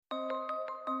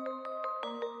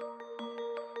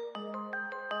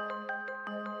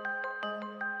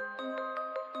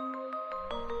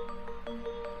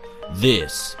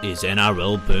This is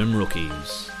NRL Boom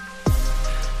Rookies.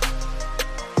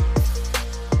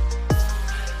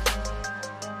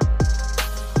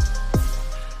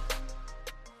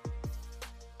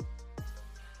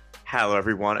 Hello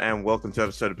everyone and welcome to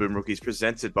episode of Boom Rookies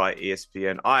presented by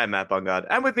ESPN. I am Matt Bungard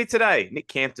and with me today, Nick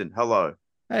Campton. Hello.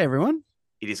 Hey everyone.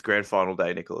 It is grand final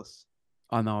day, Nicholas.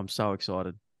 I know, I'm so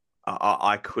excited.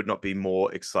 I could not be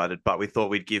more excited, but we thought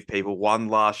we'd give people one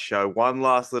last show, one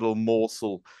last little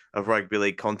morsel of rugby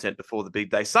league content before the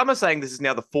big day. Some are saying this is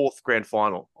now the fourth grand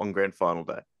final on grand final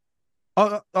day.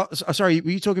 Sorry, were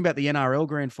you talking about the NRL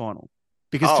grand final?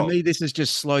 Because to me, this is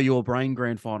just slow your brain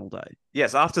grand final day.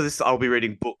 Yes, after this, I'll be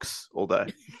reading books all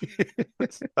day.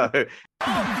 So...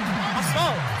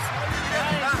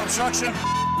 Obstruction.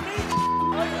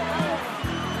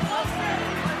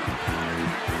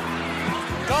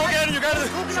 Go again, you got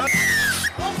it.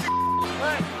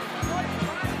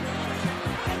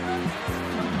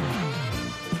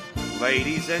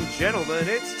 Ladies and gentlemen,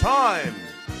 it's time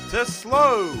to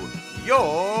slow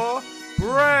your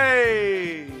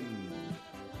brain.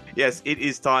 Yes, it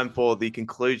is time for the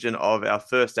conclusion of our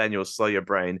first annual Slow Your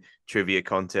Brain trivia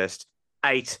contest.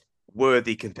 8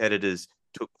 worthy competitors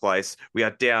took place. We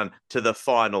are down to the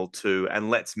final 2, and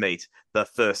let's meet the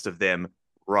first of them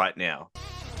right now.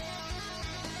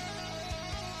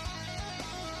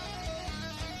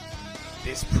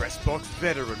 This press box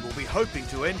veteran will be hoping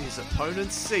to end his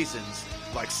opponent's seasons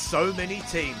like so many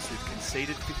teams who've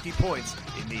conceded 50 points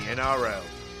in the NRL.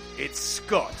 It's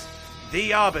Scott,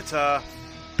 the Arbiter,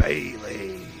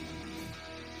 Bailey.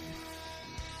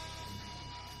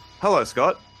 Hello,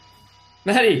 Scott.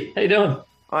 Matty, how you doing?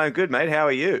 I'm good, mate. How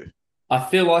are you? I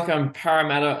feel like I'm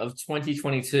Parramatta of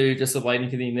 2022, just waiting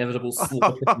for the inevitable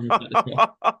slaughter from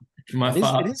my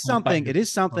father. It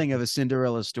is something of a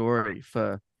Cinderella story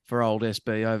for old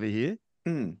SB over here.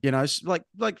 You know,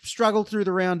 like struggled through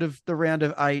the round of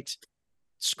 8,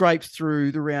 scraped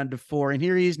through the round of 4, and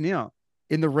here he is now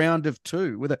in the round of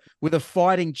 2 with a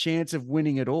fighting chance of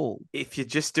winning it all. If you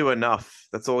just do enough,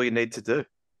 that's all you need to do.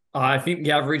 I think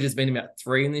the average has been about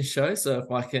 3 in this show, so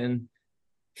if I can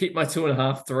hit my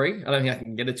 2.5, 3, I don't think I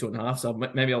can get a 2.5, so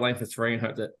maybe I'll aim for 3 and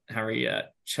hope that Harry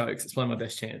chokes. It's probably my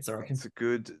best chance, I reckon. It's a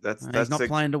good. He's not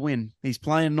playing to win. He's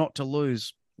playing not to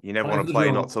lose. You never want to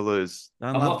play not to lose.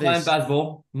 I'm not playing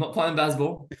Bazball.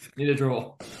 Need a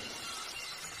draw.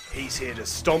 He's here to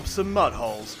stomp some mud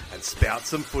holes and spout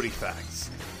some footy facts.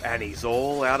 And he's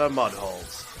all out of mud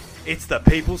holes. It's the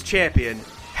people's champion,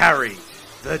 Harry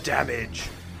the Damage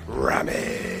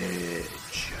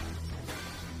Ramage.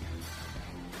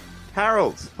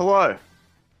 Harold, hello.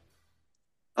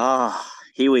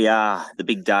 Here we are, the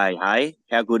big day, hey?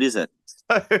 How good is it?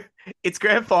 So, it's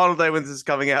grand final day when this is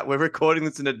coming out. We're recording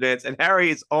this in advance, and Harry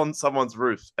is on someone's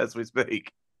roof as we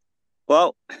speak.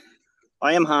 Well,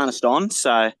 I am harnessed on,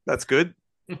 so... That's good.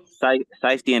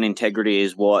 Safety and integrity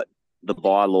is what the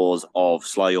bylaws of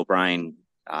Slow Your Brain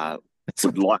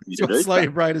would like me to do. Slow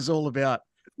Your Brain is all about.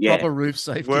 Yeah. Proper roof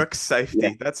safety. Work safety,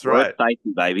 yeah. That's right. Work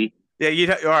safety, baby.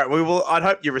 Yeah, all right. I'd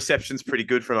hope your reception's pretty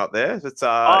good from up there. It's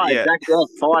yeah. Exactly.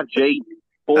 5G,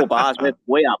 4 bars.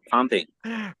 We are pumping.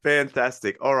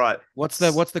 Fantastic. All right. What's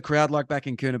the crowd like back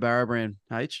in Coonabarra, Brand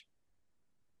H?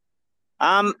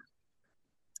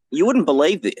 You wouldn't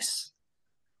believe this.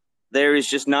 There is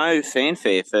just no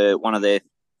fanfare for one of their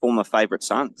former favourite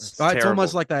sons. It's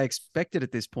almost like they expect it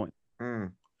at this point.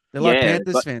 They're like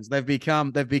Panthers fans. They've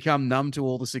become numb to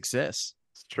all the success.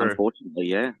 It's true. Unfortunately,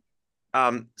 yeah.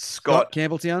 Scott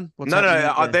Campbelltown.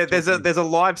 No. There's a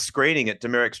live screening at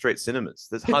Demerrick Street Cinemas.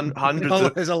 There's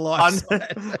hundreds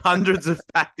hundreds of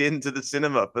packed into the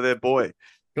cinema for their boy.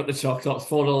 Got the choc tops,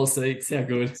 $4 seats. How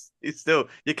good!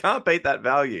 You can't beat that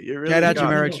value. You really Shout out can't.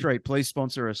 Demerrick Street. Please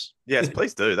sponsor us. Yes,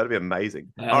 please do. That'd be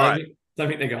amazing. All right. Don't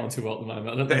think they're going too well at the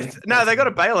moment. They got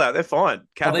a bailout. They're fine.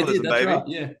 Capitalism, that's baby. Right,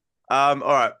 yeah. All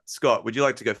right, Scott. Would you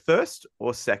like to go first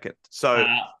or second? So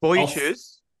before you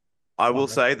choose. I will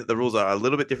say that the rules are a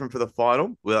little bit different for the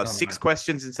final. We'll have 6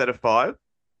 questions instead of 5,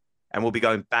 and we'll be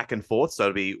going back and forth, so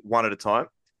it'll be one at a time.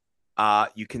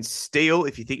 You can steal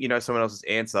if you think you know someone else's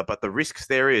answer, but the risks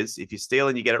there is if you steal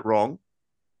and you get it wrong,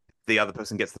 the other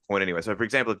person gets the point anyway. So, for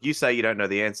example, if you say you don't know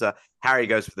the answer, Harry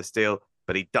goes for the steal,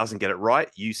 but he doesn't get it right,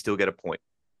 you still get a point.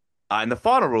 And the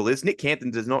final rule is Nick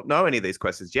Campton does not know any of these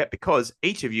questions yet because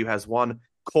each of you has one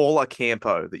caller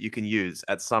campo that you can use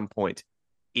at some point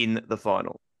in the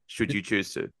final. Should you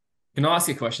choose to. Can I ask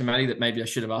you a question, Matty, that maybe I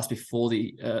should have asked before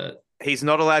the... He's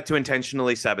not allowed to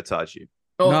intentionally sabotage you.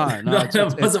 No,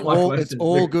 that wasn't my question. It's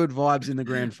all good vibes in the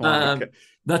grand final.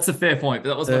 That's a fair point, but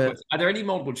that was my question. Are there any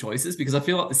multiple choices? Because I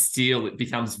feel like the Steel, it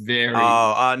becomes very...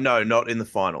 no, not in the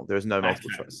final. There's no multiple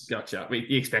choice. Gotcha.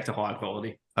 You expect a higher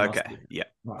quality. Okay, yeah.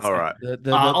 All right.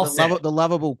 The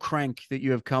lovable crank that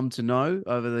you have come to know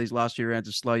over these last few rounds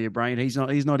of Slow Your Brain, he's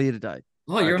not here today.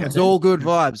 Oh, you're It's all good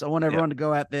vibes. I want everyone to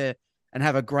go out there and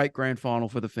have a great grand final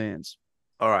for the fans.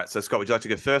 All right. So, Scott, would you like to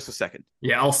go first or second?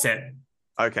 Yeah, I'll set.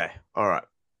 Okay. All right.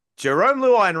 Jerome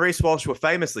Luai and Reece Walsh were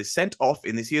famously sent off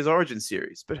in this year's Origin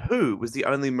series, but who was the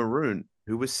only Maroon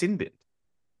who was sin binned?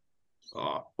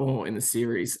 Oh, in the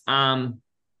series. You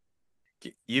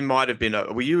might have been.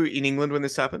 Were you in England when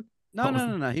this happened?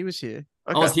 No. He was here.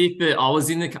 Okay. I was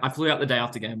here. I flew out the day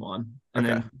after game 1 and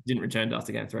then didn't return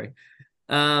after game 3.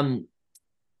 Trying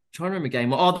to remember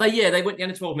game 1. They went down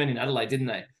to 12 men in Adelaide, didn't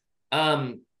they?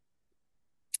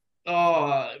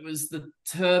 It was the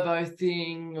turbo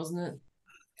thing, wasn't it?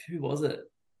 Who was it?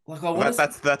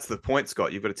 That's the point,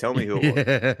 Scott. You've got to tell me who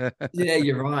it was. Yeah,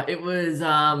 you're right. It was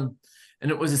and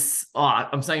it was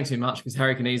I'm saying too much because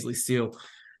Harry can easily steal.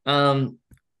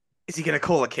 Is he going to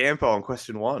call a Campo on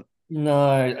question 1?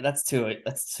 No, that's too.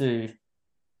 I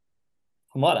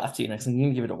might have to next. I'm going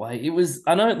to give it away. It was.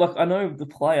 I know the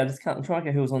play. I'm trying to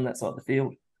get who was on that side of the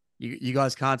field. You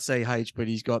guys can't see H, but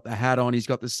he's got the hat on. He's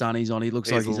got the sunnies on. He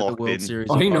looks like he's at the World Series.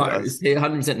 Oh, he knows. He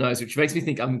 100% knows, which makes me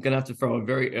think I'm going to have to throw a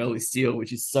very early steal,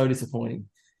 which is so disappointing.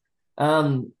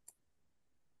 I'll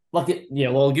give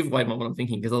away what I'm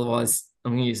thinking because otherwise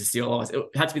I'm going to use a steal. Otherwise,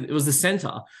 it was the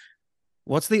center.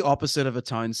 What's the opposite of a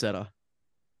tone setter?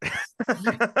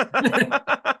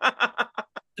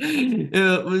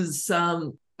 It was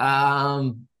who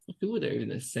were there in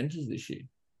the centers this year?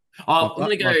 I'm going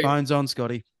to go. My phone's on,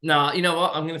 Scotty. No, you know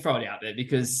what? I'm going to throw it out there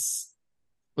because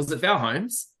was it Val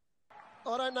Holmes?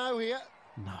 I don't know here.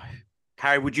 No.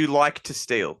 Harry, would you like to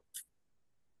steal?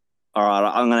 All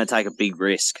right, I'm going to take a big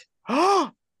risk.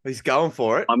 He's going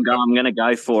for it. I'm going to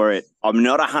go for it. I'm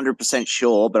not 100%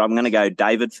 sure, but I'm going to go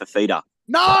David Fifita.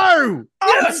 No!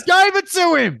 Yes! Gave it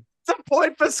to him. It's a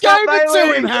point for Scott Bailey. Gave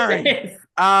it to him, Harry.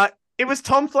 It was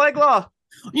Tom Flagler.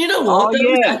 You know what?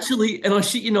 Was actually, and I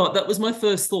shit you not, that was my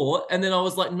first thought. And then I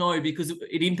was like, no, because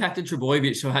it impacted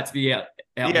Trebojevic, so I had to be out.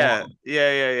 Yeah.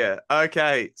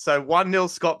 Okay, so 1-0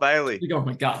 Scott Bailey. Oh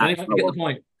my God, I didn't get the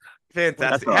point.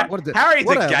 Fantastic. Right. Harry's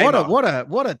a gamer. What a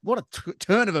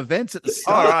turn of events at the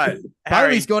start. All right.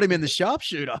 Bailey's got him in the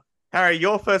sharpshooter. Harry,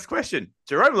 your first question.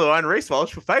 Jerome Luai and Reece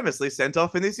Walsh were famously sent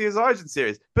off in this year's Origin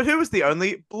series, but who was the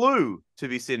only blue to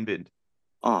be sin binned?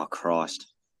 Oh,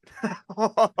 Christ.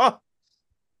 The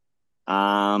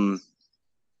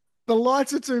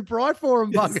lights are too bright for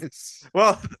him, buggers.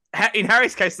 Well, in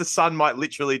Harry's case, the sun might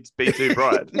literally be too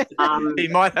bright. He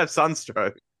might have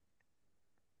sunstroke.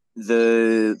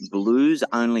 The Blues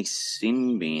only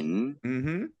sin bin.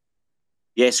 Mm-hmm.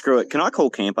 Yeah, screw it. Can I call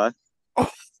Campo? Oh,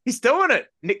 he's doing it.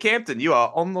 Nick Campton, you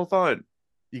are on the phone.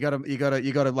 You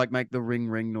gotta like make the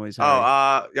ring noise.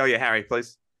 Harry. Yeah, Harry,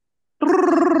 please.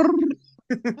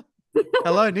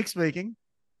 Hello, Nick speaking.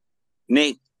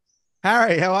 Nick.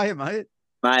 Harry, how are you, mate?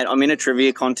 Mate, I'm in a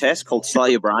trivia contest called Slow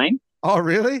Your Brain. Oh,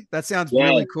 really? That sounds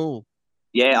really cool.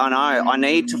 Yeah, I know. I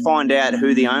need to find out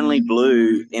who the only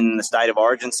blue in the State of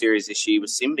Origin series this year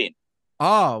was sin bin.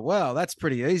 Oh, well, that's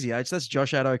pretty easy, H. That's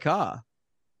Josh Addo-Carr.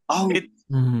 Oh, in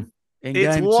it's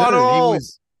game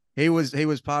 1-1. He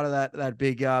was part of that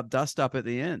big dust up at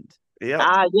the end.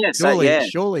 Yeah. Yes.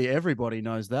 Surely everybody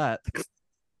knows that.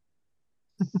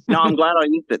 No, I'm glad I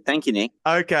used it. Thank you, Nick.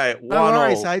 Okay, 1-1. No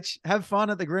worries, H. Have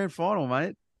fun at the grand final,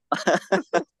 mate.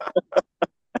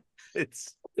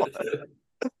 It's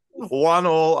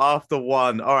 1-1 after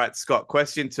 1. All right, Scott,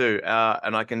 question 2.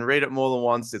 And I can read it more than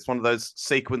once. It's one of those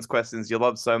sequence questions you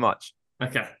love so much.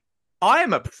 Okay. I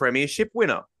am a premiership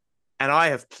winner, and I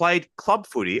have played club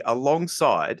footy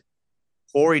alongside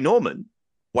Corey Norman,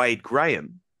 Wade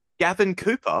Graham, Gavin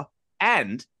Cooper,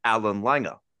 and Alan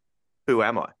Langer. Who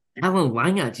am I? Alan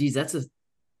Langer. Geez, that's a...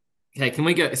 Okay, can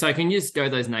we go... So can you just go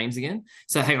those names again?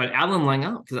 So hang on. Alan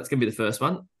Langer, because that's going to be the first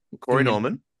one. Corey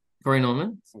Norman.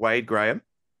 Wade Graham.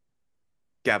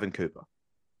 Gavin Cooper.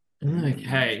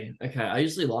 Okay. I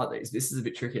usually like these. This is a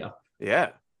bit trickier. Yeah.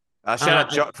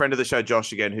 Shout out friend of the show,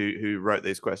 Josh, again, who wrote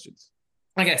these questions.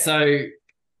 Okay, so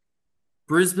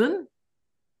Brisbane.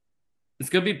 It's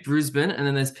going to be Brisbane, and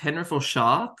then there's Penrith or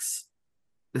Sharks.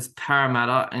 There's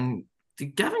Parramatta, and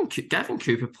did Gavin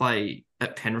Cooper play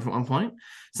at Penrith at one point?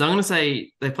 So I'm going to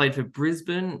say they played for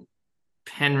Brisbane,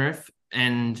 Penrith,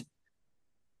 and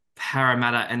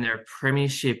Parramatta, and they're a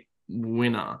premiership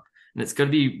winner. And it's got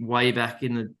to be way back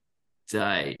in the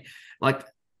day. Like,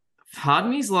 part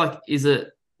of me is like, is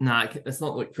it No, that's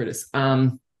not Luke Critters.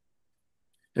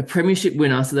 A premiership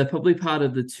winner, so they're probably part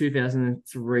of the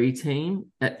 2003 team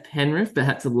at Penrith, but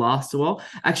had to last a while.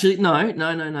 Actually, no. I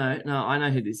know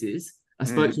who this is. I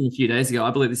spoke to him a few days ago.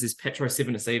 I believe this is Petro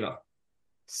Civoniceva.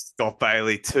 Scott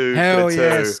Bailey, 2 Hell for 2.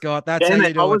 yeah, Scott. That's how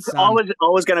you do it, son. I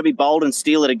was going to be bold and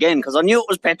steal it again because I knew it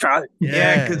was Petro.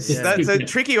 Yeah, because that's a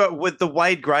tricky one with the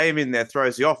Wade Graham in there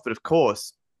throws you off. But of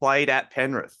course, played at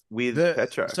Penrith with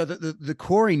Petro. So the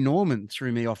Corey Norman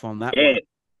threw me off on that one.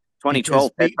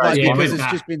 2012 because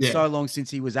it's just been so long since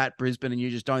he was at Brisbane, and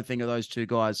you just don't think of those two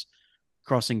guys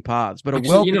crossing paths. But a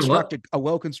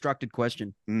well constructed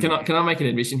question. Can I make an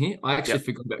admission here? I actually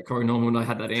forgot about Corey Norman when I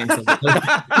had that answer.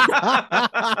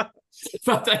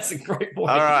 But that's a great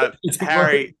point. All right,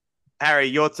 Harry,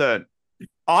 your turn.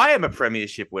 I am a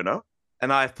premiership winner,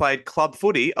 and I've played club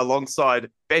footy alongside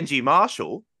Benji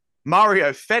Marshall, Mario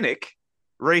Fennick,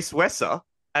 Reece Wesser,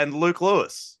 and Luke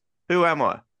Lewis. Who am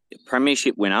I?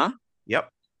 Premiership winner. Yep.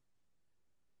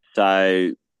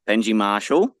 So Benji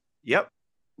Marshall. Yep.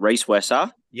 Reece Wesser.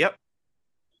 Yep.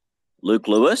 Luke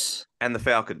Lewis. And the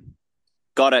Falcon.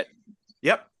 Got it.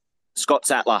 Yep. Scott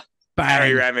Sattler.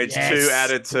 Harry Ramage, 2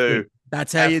 out of 2.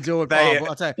 That's how you do it, Bob.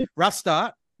 I'll tell you, rough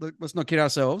start. Let's not kid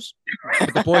ourselves.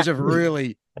 But the boys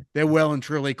they're well and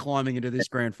truly climbing into this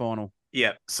grand final.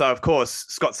 Yeah. So, of course,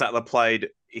 Scott Sattler played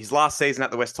his last season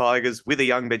at the West Tigers with a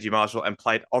young Benji Marshall and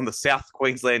played on the South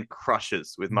Queensland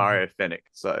Crushers with Mario Fennick.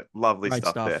 So, lovely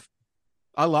stuff there.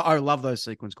 I love those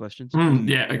sequence questions.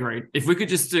 Yeah, agreed. If we could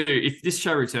just do, if this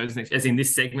show returns next, as in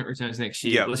this segment returns next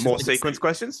year. Yeah, more sequence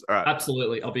questions? All right.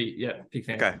 Absolutely. I'll be, big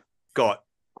fan. Okay. Got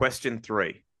question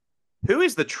 3. Who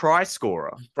is the try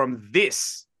scorer from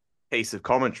this piece of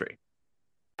commentary?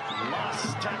 Last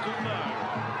tackle,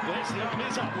 no. There's the arm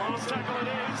is up. Last tackle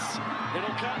it is.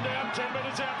 It'll come down 10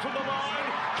 minutes out from the line.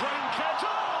 Clean catch.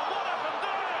 Oh, what happened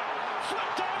there?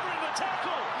 Flipped over in the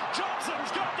tackle.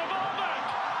 Johnson's got the ball back.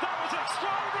 That was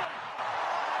extraordinary.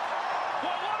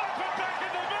 Well, what happened back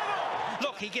in the middle?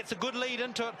 Look, he gets a good lead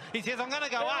into it. He says, I'm going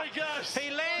to go there up. He goes. He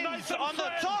lands Nathan on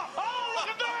Friend. the top. Oh, look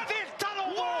at that. There's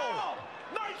tunnel ball.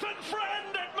 Nathan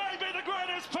Friend, it may be the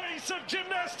greatest piece of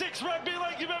gymnastics rugby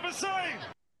league you've ever seen.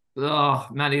 Oh,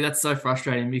 Matty, that's so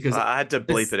frustrating because I had to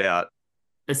bleep it out.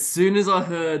 As soon as I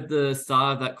heard the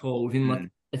start of that call, within like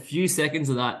a few seconds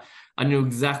of that, I knew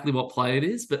exactly what play it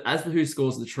is. But as for who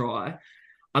scores the try,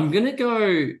 I'm going to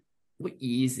go, what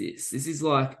year is this? This is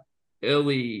like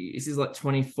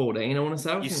 2014, I want to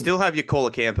say. You still have your Caller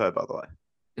Campo, by the way.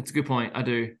 It's a good point. I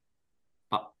do.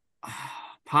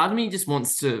 Part of me just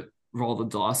wants to roll the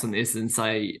dice on this and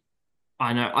say,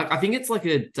 I know. I think it's like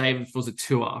a David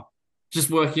Fusitu'a, just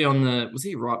working on was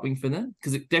he right wing for them?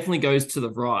 Because it definitely goes to the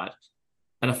right.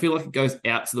 And I feel like it goes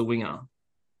out to the winger,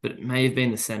 but it may have been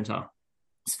the centre.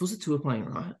 Is Fusitu'a playing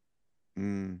right?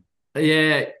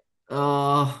 Yeah.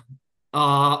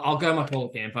 I'll go my Caller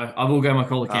Campo. I will go my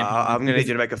Caller Campo. I'm going to need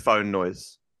you to make a phone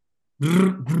noise.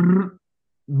 Hello,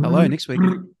 next week.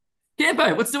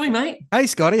 Campo, what's doing, mate? Hey,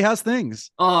 Scotty, how's things?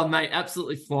 Oh, mate,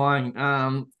 absolutely flying.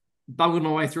 Bugging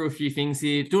my way through a few things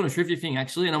here, doing a trivia thing,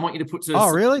 actually, and I want you to put to... Oh,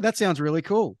 really? That sounds really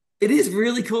cool. It is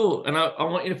really cool, and I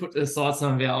want you to put aside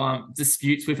some of our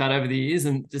disputes we've had over the years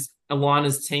and just align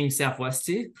as Team Southwest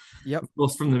here. Yep. Of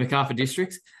course, from the Macarthur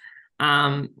district.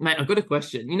 Mate, I've got a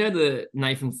question. You know the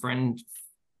Nathan Friend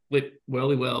flip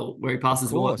whirly well where he passes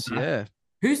the ball? Yeah.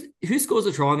 Who scores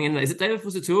a try on the end of that? Is it David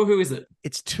Fusitu'a? Who is it?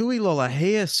 It's Tui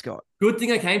Lolohea, Scott. Good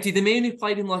thing I came to you. The man who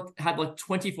played had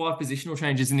 25 positional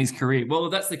changes in his career. Well,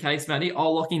 if that's the case, Matty,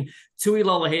 I'll lock in Tui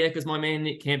Lolohea because my man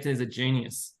Nick Campton is a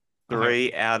genius.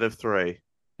 3 out of 3.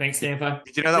 Thanks, Stampo.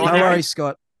 Did you know that one? No worries,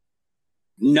 Scott.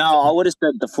 No, I would have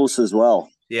said the Fuss as well.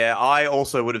 Yeah, I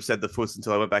also would have said the Fuss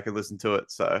until I went back and listened to it.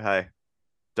 So, hey,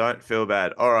 don't feel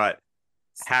bad. All right,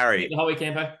 Harry. The whole week,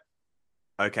 Campo.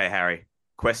 Okay, Harry.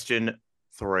 Question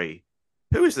 3.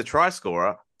 Who is the try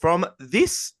scorer from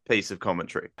this piece of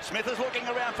commentary? Smith is looking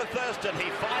around for Thurston. He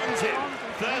finds him.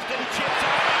 Thurston chips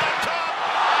over the top.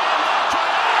 And the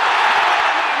try.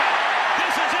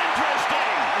 This is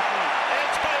interesting.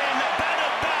 It's been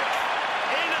batted back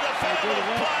into the field of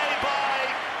play by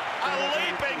a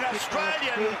leaping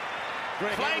Australian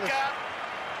flanker.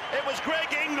 It was Greg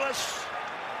Inglis.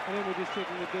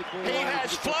 He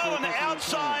has flown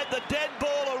outside the dead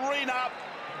ball arena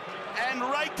and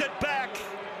raked it back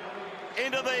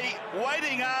into the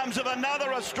waiting arms of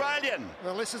another Australian.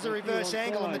 Well, this is the reverse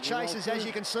angle, and the chasers, as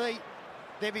you can see,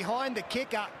 they're behind the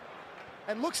kicker.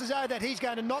 It looks as though that he's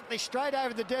going to knock this straight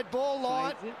over the dead ball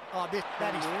line. Oh,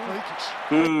 that is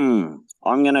freakish.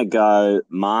 I'm going to go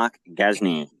Mark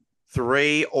Gasnier.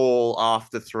 3 all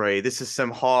after 3. This is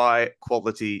some high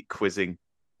quality quizzing.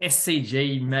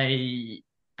 SCG May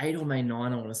 8 or May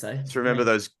 9, I want to say. Just remember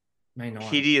those May 9.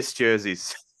 hideous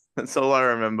jerseys. That's all I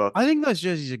remember. I think those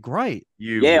jerseys are great. I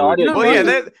do. Well,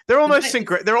 yeah, they're almost St.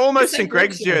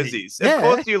 Greg's jerseys. Yeah. Of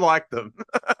course, you like them.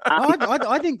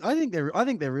 I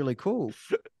think they're really cool.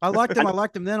 I liked them. I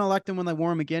liked them then. I liked them when they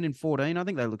wore them again in 14. I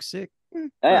think they look sick.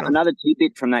 Another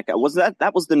tidbit from that guy was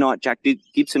that was the night Jack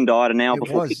Gibson died an hour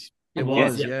before. It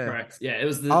was, yeah. Correct. Yeah, it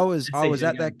was. I was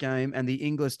at that game, and the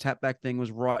Inglis tap back thing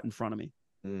was right in front of me.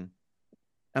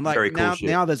 And like Very cool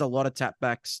now there's a lot of tap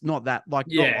backs, not like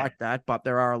that, but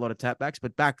there are a lot of tap backs.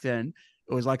 But back then,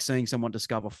 it was like seeing someone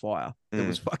discover fire. It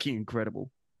was fucking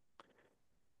incredible.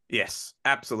 Yes,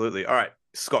 absolutely. All right,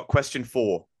 Scott, question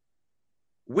 4.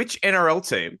 Which NRL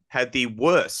team had the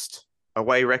worst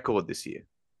away record this year?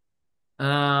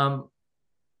 Well,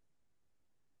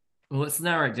 let's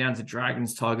narrow it down to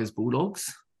Dragons, Tigers,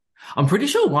 Bulldogs. I'm pretty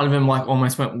sure one of them like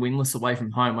almost went winless away from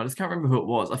home. I just can't remember who it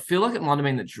was. I feel like it might have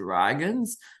been the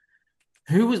Dragons.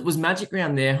 Who was Magic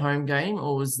Round their home game,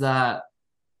 or was that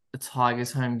the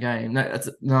Tigers' home game? No,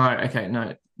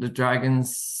 the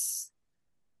Dragons.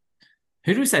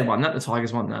 Who do we say won that? The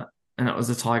Tigers won that, and that was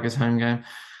the Tigers' home game.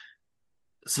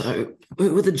 So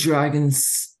with the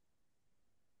Dragons.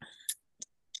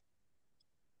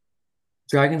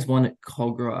 Dragons won at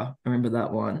Cogra. I remember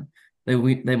that one. They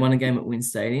won a game at Wynn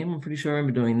Stadium. I'm pretty sure I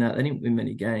remember doing that. They didn't win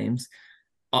many games.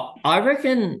 I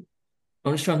reckon.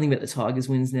 I'm just trying to think about the Tigers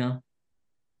wins now.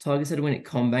 Tigers had a win at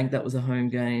CommBank. That was a home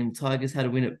game. Tigers had a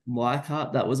win at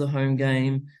Leichhardt. That was a home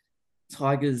game.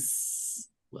 Tigers.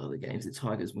 Well, the games that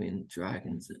Tigers win.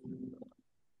 Dragons.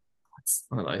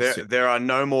 There are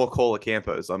no more Caller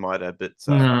Campos, I might add. But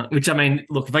no, which I mean,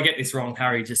 look, if I get this wrong,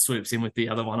 Harry just swoops in with the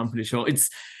other one. I'm pretty sure it's.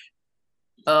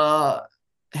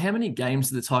 How many games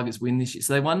did the Tigers win this year?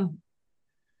 So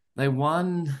they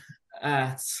won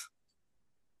at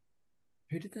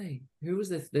who was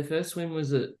their first win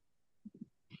was at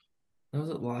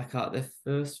Leichhardt. Their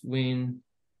first win,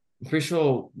 I'm pretty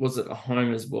sure was at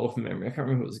home as well from memory. I can't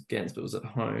remember who it was against, but it was at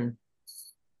home.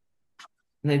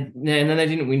 And then they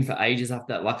didn't win for ages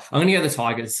after that. Like, I'm gonna go the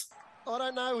Tigers. I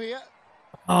don't know here.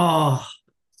 Oh.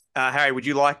 Harry, would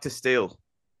you like to steal?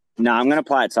 No, I'm gonna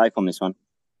play it safe on this one.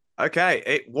 Okay,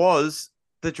 it was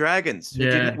the Dragons who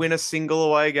didn't win a single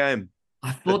away game.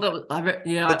 I thought that was...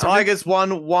 The Tigers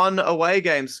won one away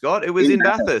game, Scott. It was in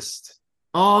Bathurst.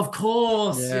 Oh, of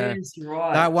course. Yeah. Yes, you're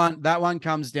right. That one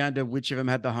comes down to which of them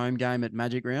had the home game at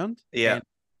Magic Round. Yeah. And,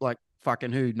 like,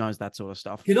 fucking who knows that sort of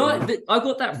stuff. I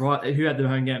got that right, who had the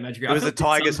home game at Magic Round. It was the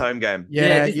Tigers' home game.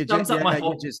 Yeah, it sums up my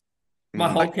whole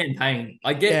campaign.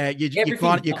 I get you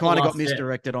kind of got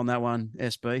misdirected on that one,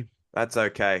 SB. That's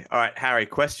okay. All right, Harry,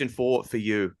 question 4 for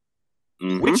you.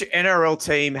 Mm-hmm. Which NRL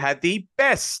team had the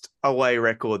best away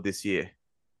record this year?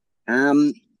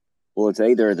 Well, it's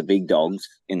either of the big dogs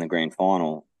in the grand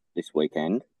final this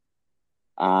weekend.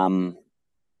 The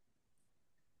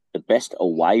best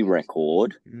away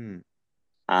record.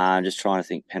 Just trying to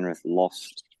think. Penrith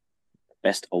lost.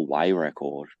 Best away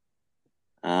record.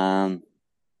 I'm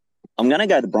going to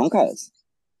go the Broncos.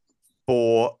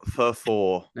 4 for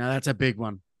 4. Now that's a big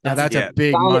one. Now that's a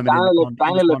big moment in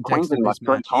the context of this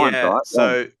match. Right?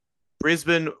 So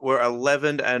Brisbane were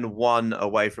 11-1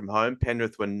 away from home.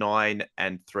 Penrith were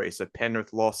 9-3. So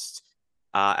Penrith lost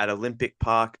at Olympic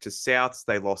Park to Souths.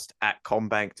 They lost at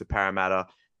CommBank to Parramatta,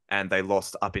 and they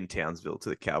lost up in Townsville to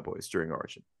the Cowboys during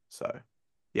Origin. So,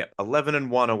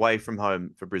 11-1 away from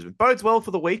home for Brisbane. Bodes well for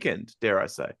the weekend, dare I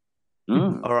say.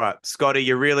 All right, Scotty,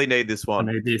 you really need this one.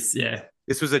 I need this, yeah.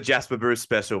 This was a Jasper Bruce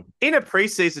special. In a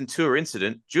preseason tour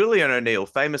incident, Julian O'Neill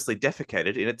famously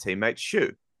defecated in a teammate's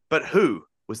shoe. But who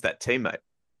was that teammate?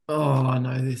 Oh, I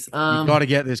know this. You've got to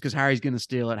get this because Harry's going to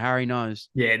steal it. Harry knows.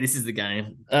 Yeah, this is the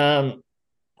game. Paul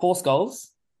Scholes.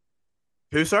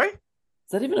 Who, sorry? Is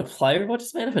that even a player? Have I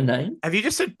just made up a name? Have you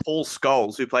just said Paul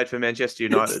Scholes, who played for Manchester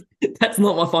United? That's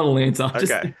not my final answer.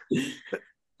 Okay.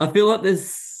 I feel like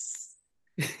there's...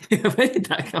 Where did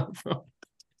that come from?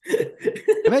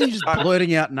 Imagine you just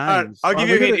blurting out names. I'll give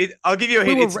you a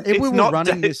hint. If we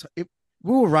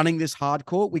were running this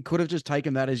hardcore, we could have just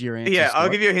taken that as your answer. Yeah, Scott. I'll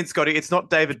give you a hint, Scotty. It's not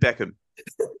David Beckham.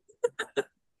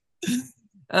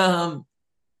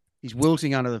 He's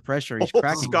wilting under the pressure. He's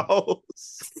cracking.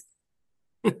 Scholes.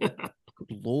 Good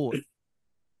Lord.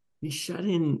 He's shut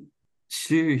in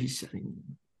shoe. He's shut in.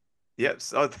 Yep,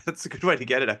 so that's a good way to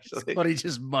get it, actually. Scotty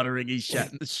just muttering he's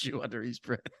shutting the shoe under his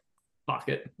breath. Fuck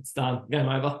it. It's done. Game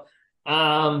over.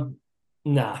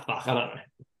 Nah, fuck, I don't know.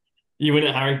 You win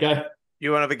it, Harry. Go.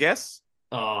 You want to have a guess?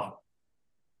 Oh.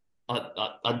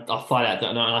 I flat out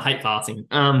don't know, and I hate passing.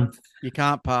 You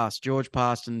can't pass. George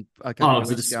passed, and a couple of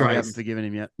it's a weeks ago, we disgrace. haven't forgiven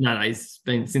him yet. No, he's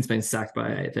been sacked by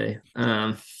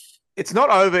AAP. It's not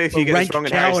over if you get this rank wrong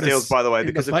and Harry steals, by the way, in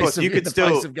because the of course face you could in the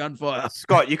still face of gunfire.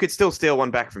 Scott, you could still steal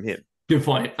one back from him. Good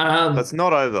point. That's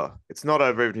not over. It's not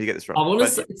over even if you get this wrong. I want to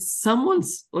say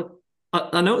someone's like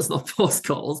I know it's not Paul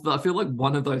Scholes, but I feel like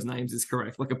one of those names is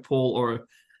correct, like a Paul or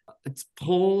it's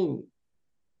Paul.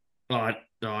 I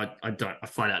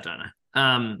flat out don't know.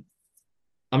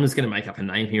 I'm just gonna make up a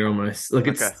name here almost. Like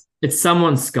it's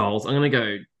someone's Scholes. I'm gonna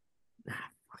go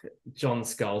John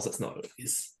Scholes. That's not what it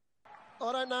is.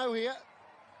 I don't know here.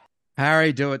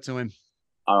 Harry, do it to him.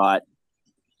 All right.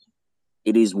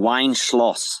 It is Wayne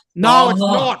Schloss. No, it's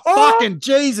not. Fucking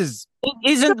Jesus. It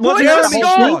isn't. Jeremy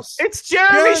Schloss. It's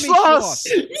Jeremy Schloss.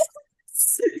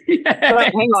 Yeah.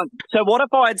 Hang on. So what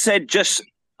if I had said just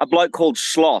a bloke called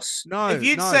Schloss? No, if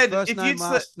you'd no, said, first if name, you'd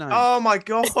said, last name. oh my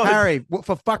God. Harry,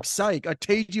 for fuck's sake, I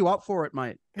teed you up for it,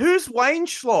 mate. Who's Wayne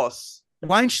Schloss?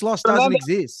 Wayne Schloss doesn't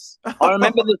exist. I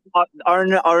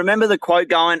remember the quote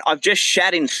going, "I've just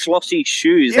shat in Schlossy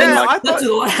shoes." Yeah, and I thought, that's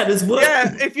what I had as well.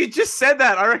 Yeah, if you just said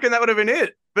that, I reckon that would have been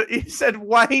it. But you said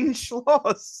Wayne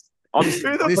Schloss. Who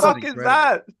the fuck is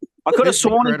that? I could have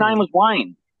sworn his name was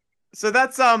Wayne. So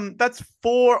that's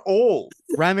 4-all.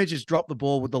 Ramage has dropped the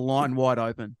ball with the line wide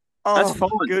open. Oh, That's fine.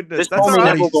 goodness. Just That's call me all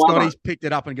right. Neville Glover. Scotty's picked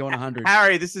it up and gone 100.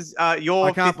 Harry, this is your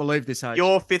I can't believe this, H.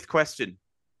 your fifth question.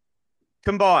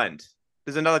 Combined,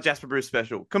 there's another Jasper Bruce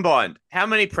special. Combined, how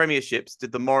many premierships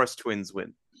did the Morris twins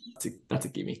win? That's a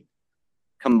gimme.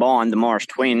 Combined, the Morris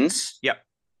twins. Yep.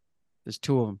 There's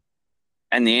two of them.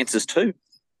 And the answer's 2.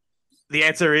 The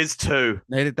answer is 2.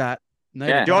 Needed that.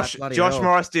 Yeah. Josh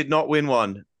Morris did not win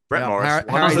one. Brett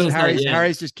Morris.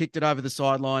 Harry's just kicked it over the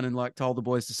sideline and told the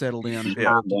boys to settle down.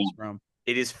 And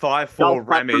It is 5-4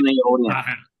 Ramage.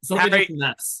 It's not Harry, from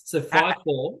that. So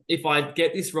 5-4. If I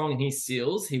get this wrong and he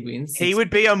steals, he wins. He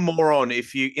would be a moron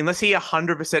unless he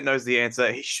 100% knows the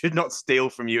answer. He should not steal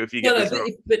from you if you get this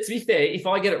wrong. But to be fair, if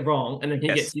I get it wrong and then he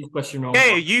gets his question wrong,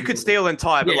 you could steal and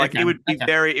tie, but it would be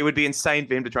it would be insane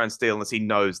for him to try and steal unless he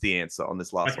knows the answer on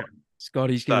this last one.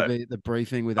 Scotty's going to be at the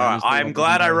briefing with us. I'm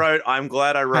glad I wrote.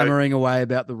 Hammering away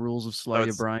about the rules of slow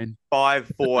your brain.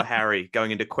 5-4 Harry going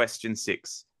into question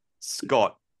 6.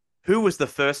 Scott, who was the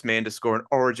first man to score an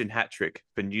Origin hat trick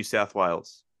for New South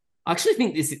Wales? I actually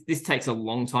think this takes a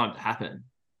long time to happen,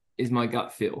 is my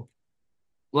gut feel.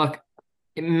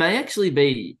 It may actually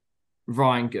be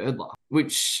Ryan Girdler,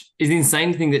 which is an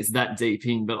insane thing that's that deep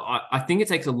in, but I think it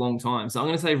takes a long time. So I'm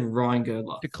going to say Ryan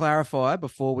Girdler. To clarify,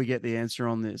 before we get the answer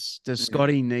on this, does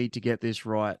Scotty need to get this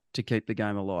right to keep the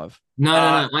game alive?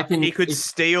 No. He could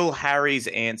steal Harry's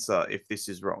answer if this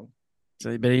is wrong.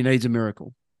 But he needs a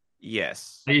miracle.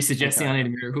 Yes. Are you suggesting I need a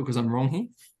miracle because I'm wrong here?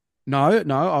 No.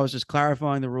 I was just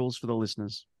clarifying the rules for the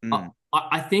listeners.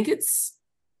 I think it's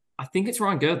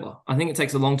Ryan Girdler. I think it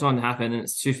takes a long time to happen, and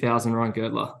it's 2000 Ryan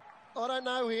Girdler. I don't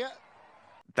know here.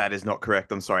 That is not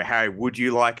correct. I'm sorry. Harry, would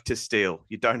you like to steal?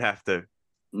 You don't have to.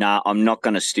 No, I'm not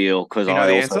going to steal because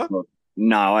I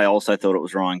also thought it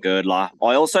was Ryan Girdler.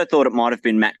 I also thought it might have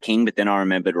been Matt King, but then I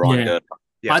remembered Ryan Girdler.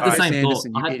 Yeah, I had the same thought.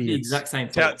 I had the exact same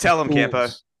thought. Tell him, Campo.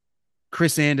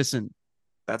 Chris Anderson.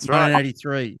 That's right.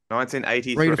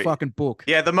 1983. Read a fucking book.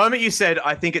 Yeah, the moment you said,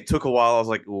 I think it took a while, I was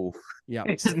like, ooh. Yeah.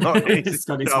 It's not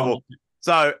trouble.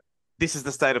 So this is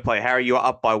the state of play. Harry, you are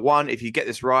up by 1. If you get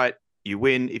this right, you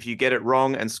win. If you get it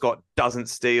wrong and Scott doesn't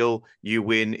steal, you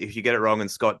win. If you get it wrong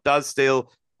and Scott does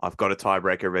steal, I've got a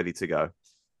tiebreaker ready to go.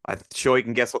 I'm sure you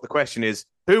can guess what the question is.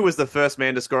 Who was the first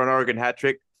man to score an Oregon hat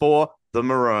trick for the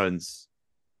Maroons?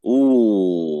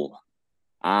 Ooh.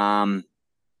 Crikeys.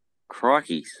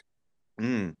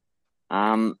 I'm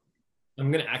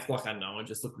going to act like I know and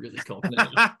just look really confident.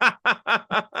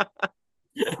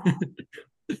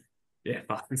 Yeah,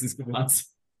 fuck, this is good ones.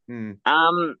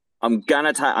 I'm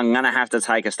gonna have to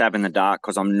take a stab in the dark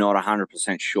because I'm not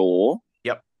 100% sure.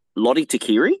 Yep. Lottie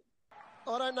Takiri?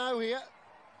 I don't know here.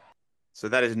 So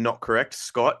that is not correct.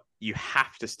 Scott, you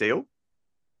have to steal.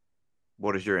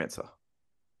 What is your answer?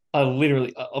 I'll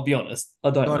be honest,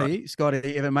 I don't know. Scotty,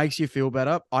 if it makes you feel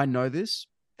better, I know this.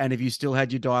 And if you still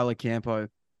had your Dialer Campo,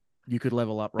 you could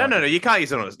level up. Right? No. You can't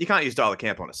use it you can't use Dialer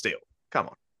Campo on a steal. Come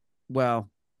on.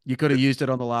 Well, you could have used it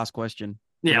on the last question.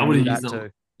 Yeah, I would have used it too.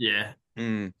 Yeah.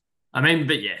 I mean,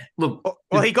 but yeah. Look.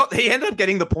 Well, he ended up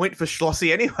getting the point for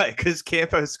Schlossie anyway because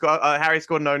Harry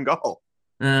scored an own goal.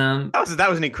 That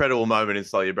was an incredible moment in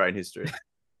Slow Your Brain history.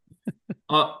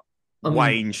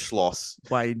 Wayne Schloss.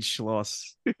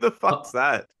 Who the fuck's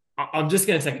that? I'm just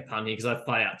going to take a pun here because I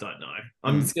flat out don't know.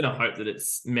 I'm just going to hope that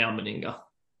it's Mal Meninga.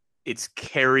 It's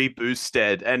Kerry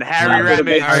Boosted and Harry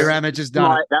Ramage. Harry Ramage has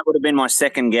done it. That would have been my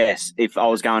second guess if I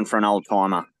was going for an old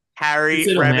timer.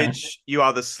 Harry Ramage, you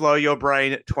are the Slow Your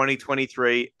Brain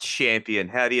 2023 champion.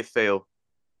 How do you feel?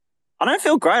 I don't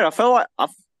feel great. I feel like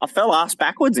I fell ass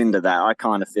backwards into that. I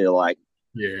kind of feel like.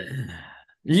 Yeah.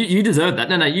 You deserved that.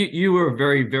 No, you were a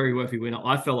very, very worthy winner.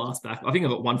 I fell ass back. I think I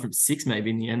got 1 from 6 maybe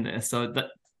in the end there. So that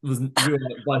was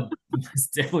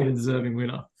definitely a deserving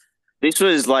winner. This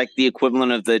was like the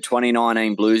equivalent of the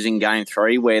 2019 Blues in Game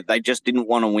 3 where they just didn't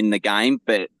want to win the game,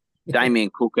 but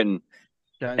Damien Cook and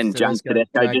James Tedesco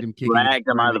just dragged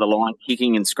them over the line,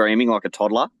 kicking and screaming like a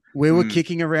toddler. We were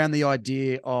kicking around the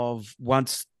idea of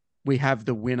once we have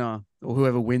the winner or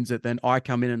whoever wins it, then I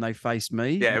come in and they face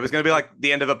me. Yeah, it was going to be like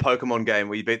the end of a Pokemon game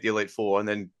where you beat the Elite Four and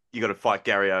then you got to fight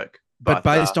Gary Oak. But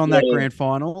based on that grand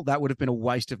final, that would have been a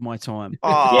waste of my time.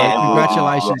 Oh,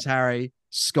 congratulations, Harry.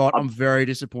 Scott, I'm very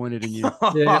disappointed in you.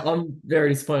 Yeah, I'm very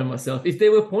disappointed in myself. If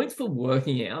there were points for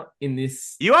working out in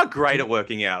this... You are great at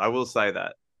working out, I will say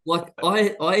that. Like,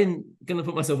 I'm going to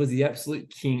put myself as the absolute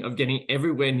king of getting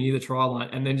everywhere near the try line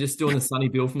and then just doing the Sonny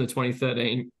Bill from the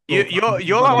 2013.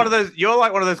 You're like one of those. You're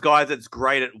like one of those guys that's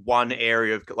great at one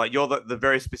area of like. You're the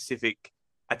very specific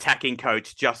attacking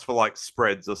coach just for like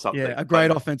spreads or something. Yeah, a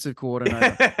great offensive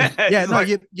coordinator.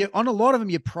 You on a lot of them,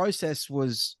 your process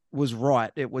was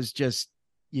right. It was just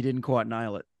you didn't quite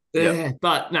nail it. Yeah,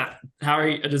 but no,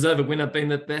 Harry, a deserved winner, being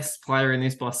the best player in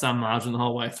this by some margin the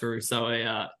whole way through. So,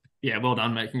 yeah, well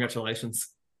done, mate. Congratulations.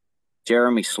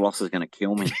 Jeremy Sloss is going to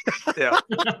kill me. Yeah,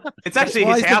 it's actually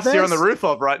his house here on the roof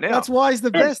of right now. That's why he's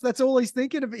the best. That's all he's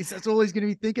thinking of. That's all he's going to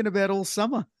be thinking about all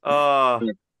summer.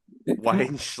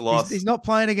 Wayne Schloss. He's not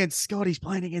playing against Scott. He's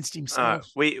playing against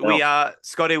himself.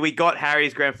 Scotty, we got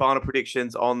Harry's grand final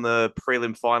predictions on the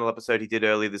prelim final episode he did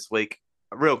earlier this week.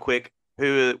 Real quick,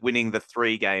 who are winning the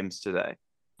 3 games today?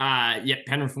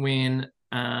 Penrith win,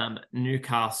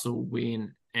 Newcastle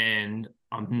win, and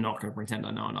I'm not going to pretend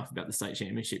I know enough about the state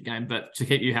championship game, but to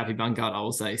keep you happy, Bungard, I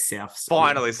will say South.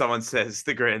 Finally, someone says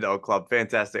the Grand Old Club.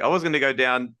 Fantastic. I was going to go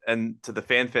down and to the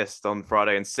Fan Fest on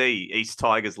Friday and see East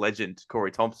Tigers legend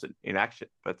Corey Thompson in action,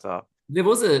 but there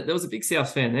was a big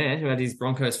South fan there who had his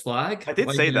Broncos flag. I did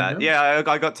see that. Around. Yeah,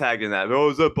 I got tagged in that.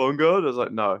 Oh, is that Bungard? I was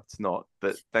like, no, it's not.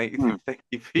 But thank you.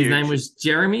 His name was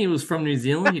Jeremy. He was from New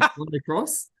Zealand. He flew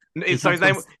across. So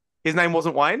his name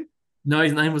wasn't Wayne? No,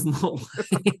 his name was not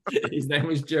Wayne. His name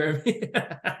was Jeremy.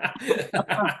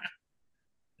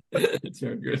 It's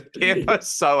very good. Campo's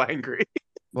so angry.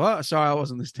 What? Sorry, I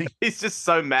wasn't listening. He's just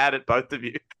so mad at both of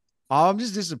you. I'm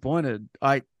just disappointed.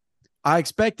 I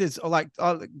expected,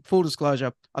 full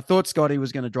disclosure, I thought Scotty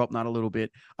was going to drop that a little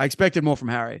bit. I expected more from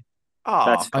Harry.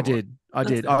 Oh, I did.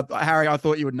 Harry, I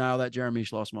thought you would nail that Jeremy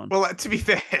Schloss one. Well, to be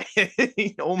fair,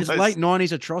 almost just late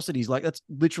 90s atrocities. Like, that's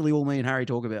literally all me and Harry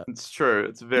talk about. It's true.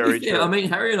 It's very true. I mean,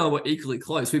 Harry and I were equally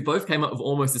close. We both came up with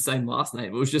almost the same last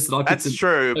name. It was just that I could. That's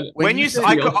true.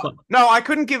 I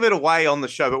couldn't give it away on the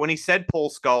show, but when he said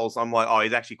Paul Scholes, I'm like, oh,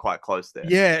 he's actually quite close there.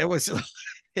 Yeah, it was.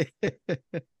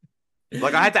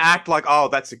 Like, I had to act like, oh,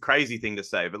 that's a crazy thing to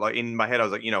say. But, like, in my head, I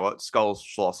was like, you know what? Scholes,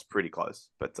 Schloss, pretty close.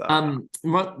 But,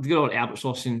 good old Albert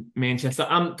Schloss in Manchester.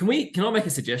 Can I make a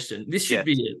suggestion? This should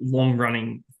be a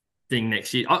long-running thing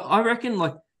next year. I reckon,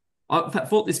 like, I've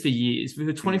thought this for years. With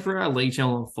a 24-hour league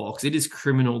channel on Fox, it is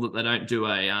criminal that they don't do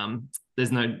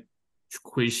there's no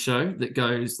quiz show that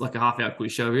goes, like, a half-hour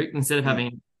quiz show. Instead of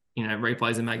having,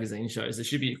 replays and magazine shows, there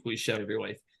should be a quiz show every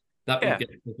week. That would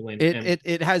get people in.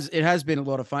 It has been a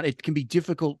lot of fun. It can be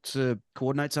difficult to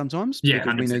coordinate sometimes because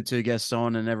 100%. We need 2 guests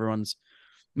on, and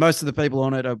most of the people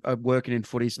on it are working in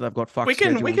footy, so they've got fucked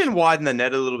schedules. We can widen the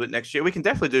net a little bit next year. We can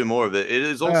definitely do more of it. It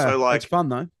is also it's fun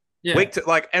though. Yeah.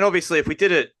 And obviously if we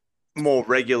did it more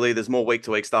regularly, there's more week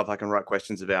to week stuff I can write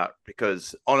questions about,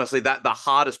 because honestly that the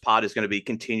hardest part is going to be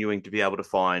continuing to be able to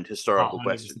find historical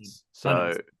questions. 100%.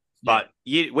 So. But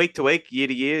week to week, year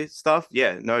to year stuff,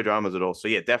 no dramas at all. So,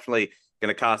 definitely going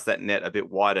to cast that net a bit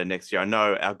wider next year. I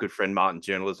know our good friend Martin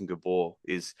Journalism Gabor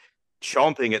is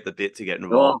chomping at the bit to get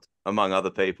involved, among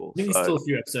other people. He's still a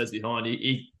few episodes behind.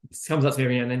 He comes up to me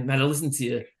every now and then, man, I listen to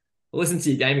your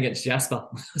game against Jasper.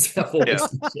 That's about 4 weeks.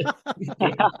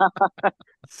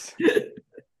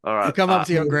 All right. He'll come up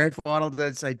to your grand final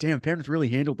and say, damn, Penrith really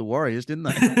handled the Warriors, didn't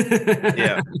they?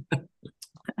 Yeah.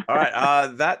 All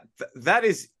right. That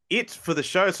is it for the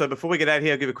show. So before we get out of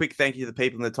here, I'll give a quick thank you to the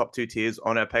people in the top 2 tiers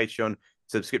on our Patreon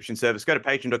subscription service. Go to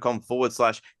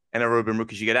patreon.com/NRL Boom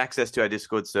Rookies. You get access to our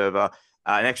Discord server,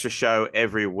 an extra show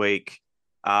every week.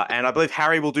 And I believe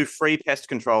Harry will do free pest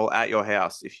control at your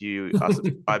house if you are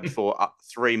subscribed for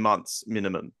 3 months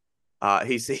minimum.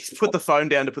 He's put the phone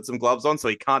down to put some gloves on, so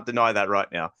he can't deny that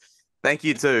right now. Thank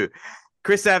you too.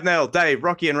 Chris Avnell, Dave,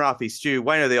 Rocky and Rafi, Stu,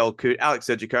 Wayno the Old Coot, Alex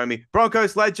Sergicomi,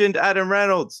 Broncos legend Adam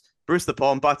Reynolds, Bruce the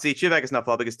Palm, Butsy, Chivagas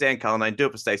Nufflubbigus, Dan Cullinane, Do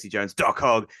It for Stacey Jones, Doc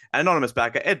Hogg, an anonymous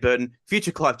backer, Ed Burton,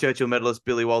 future Clive Churchill medalist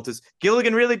Billy Walters.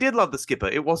 Gilligan really did love the skipper.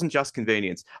 It wasn't just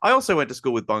convenience. I also went to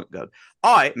school with Bungard.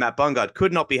 I, Matt Bungard,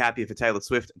 could not be happier for Taylor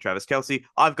Swift and Travis Kelce.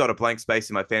 I've got a blank space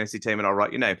in my fantasy team and I'll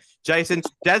write your name. Jason,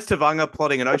 Daz Tavanga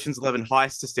plotting an Ocean's 11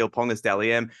 heist to steal Ponga's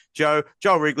Dally M. Joe,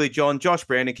 Joel Wrigley, John, Josh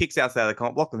Brandon, Kicks Outside the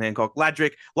Comp, Lachlan Hancock,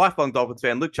 Ladrick, lifelong Dolphins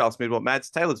fan, Luke Charles Midwell, Mads,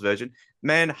 Taylor's version,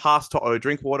 Man, Haas, To'o,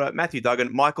 Drinkwater, Matthew Duggan,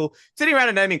 Michael. Sitting around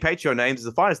and naming Patreon names is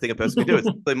the finest thing a person can do. It's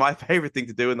literally my favorite thing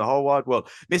to do in the whole wide world.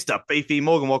 Mr. Beefy,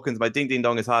 Morgan Watkins, my ding ding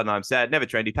dong is hard and I'm sad. Never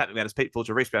trendy. Pat McManus, Pete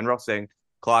Fulcher, Reese Brown, Ross saying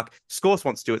Clark. Scorse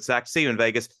wants Stuart sacked. See you in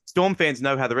Vegas. Storm fans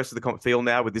know how the rest of the comp feel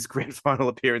now with this grand final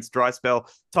appearance. Dry spell.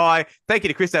 Ty. Thank you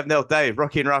to Chris Avnell, Dave,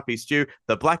 Rocky and Rafi, Stu.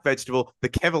 The Black Vegetable. The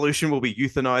Kevolution will be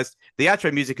euthanized. The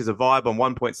outro music is a vibe on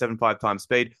 1.75 times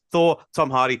speed. Thor, Tom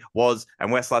Hardy, Was,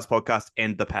 and Westlife Podcast,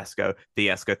 and the Pasco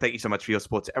fiasco. Thank you so much for your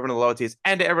support to everyone on the lower tiers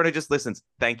and to everyone who just listens.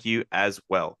 Thank you as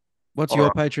well. What's your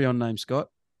Patreon name, Scott?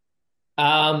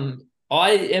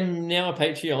 I am now a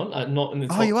Patreon, not in the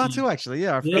top. Oh, you are too, actually.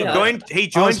 Yeah, He joined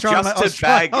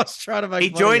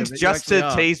just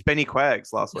to tease Benny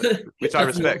Quags last week, which I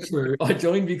respect. I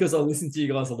joined because I listened to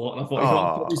you guys a lot, and I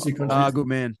thought, good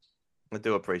man. I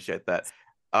do appreciate that.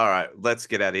 All right, let's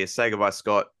get out of here. Say goodbye,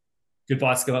 Scott.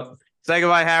 Goodbye, Scott. Say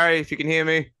goodbye, Harry, if you can hear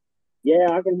me. Yeah,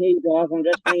 I can hear you guys. I'm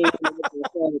just being.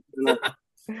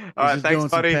 All right,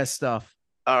 thanks, buddy. Pest stuff.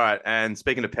 All right, and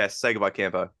speaking of pests, say goodbye,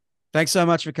 Campo. Thanks so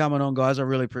much for coming on, guys. I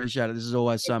really appreciate it. This is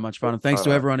always so much fun. And thanks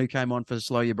to everyone who came on for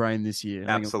Slow Your Brain this year.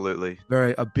 Absolutely.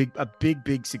 A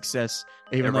big success,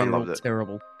 even though you're all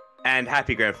terrible. And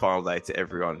happy grand final day to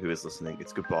everyone who is listening.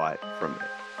 It's goodbye from me.